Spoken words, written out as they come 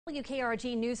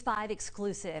WKRG News 5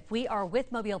 exclusive. We are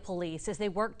with Mobile Police as they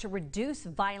work to reduce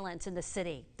violence in the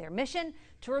city. Their mission: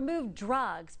 to remove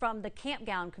drugs from the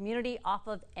campground community off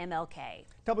of MLK.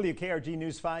 WKRG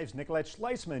News 5's Nicolette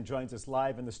Schleisman joins us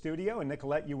live in the studio. And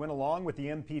Nicolette, you went along with the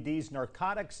MPD's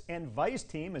narcotics and vice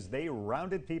team as they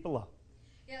rounded people up.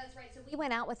 Yeah, that's right. So we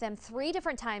went out with them 3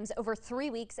 different times over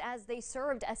 3 weeks as they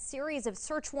served a series of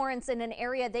search warrants in an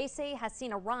area they say has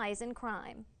seen a rise in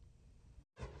crime.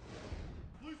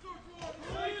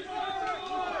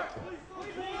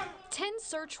 10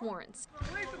 search warrants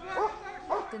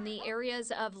in the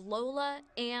areas of Lola,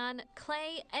 Ann,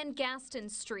 Clay, and Gaston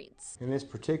streets. In this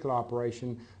particular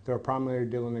operation, they're primarily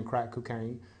dealing in crack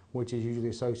cocaine, which is usually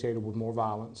associated with more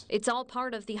violence. It's all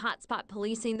part of the hotspot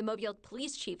policing the Mobile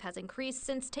police chief has increased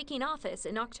since taking office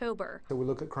in October. So we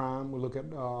look at crime, we look at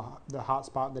the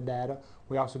hotspot, the data.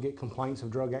 We also get complaints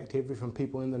of drug activity from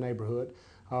people in the neighborhood.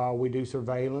 We do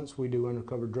surveillance, we do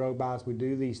undercover drug buys, we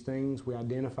do these things. We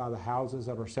identify the houses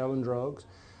that are selling drugs.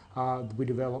 We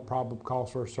develop probable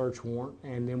cause for a search warrant,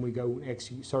 and then we go and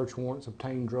execute search warrants,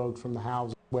 obtain drugs from the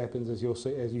houses. Weapons, as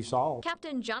you saw.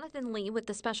 Captain Jonathan Lee with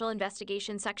the Special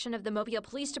Investigations Section of the Mobile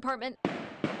Police Department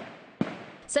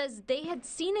says they had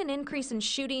seen an increase in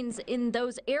shootings in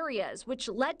those areas, which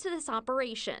led to this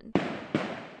operation.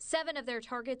 7 of their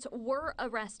targets were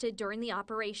arrested during the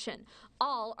operation.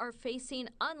 All are facing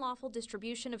unlawful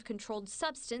distribution of controlled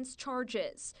substance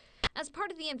charges. As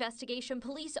part of the investigation,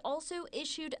 police also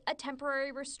issued a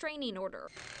temporary restraining order,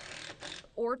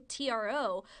 or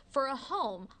TRO, for a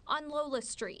home on Lola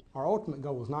Street. Our ultimate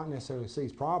goal was not necessarily to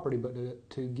seize property, but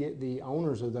to get the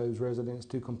owners of those residents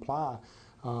to comply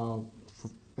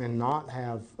and not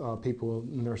have people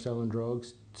in there selling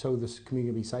drugs, so this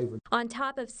community be safer. On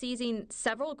top of seizing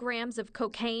several grams of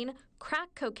cocaine, crack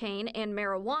cocaine, and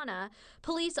marijuana,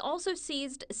 police also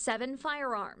seized 7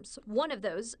 firearms, 1 of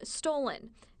those stolen,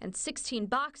 and 16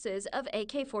 boxes of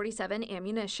AK-47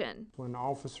 ammunition. When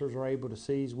officers are able to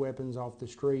seize weapons off the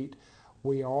street,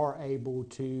 we are able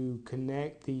to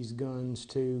connect these guns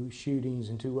to shootings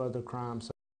and to other crimes.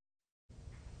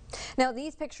 Now,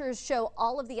 these pictures show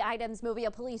all of the items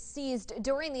Mobile police seized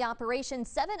during the operation.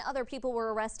 7 other people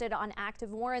were arrested on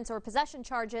active warrants or possession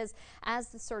charges as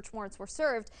the search warrants were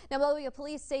served. Now, Mobile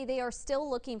police say they are still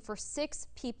looking for 6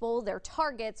 people, their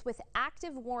targets, with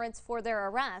active warrants for their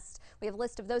arrest. We have a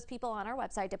list of those people on our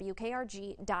website,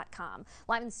 WKRG.com.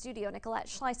 Live in the studio, Nicolette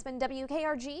Schleisman,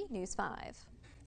 WKRG News 5.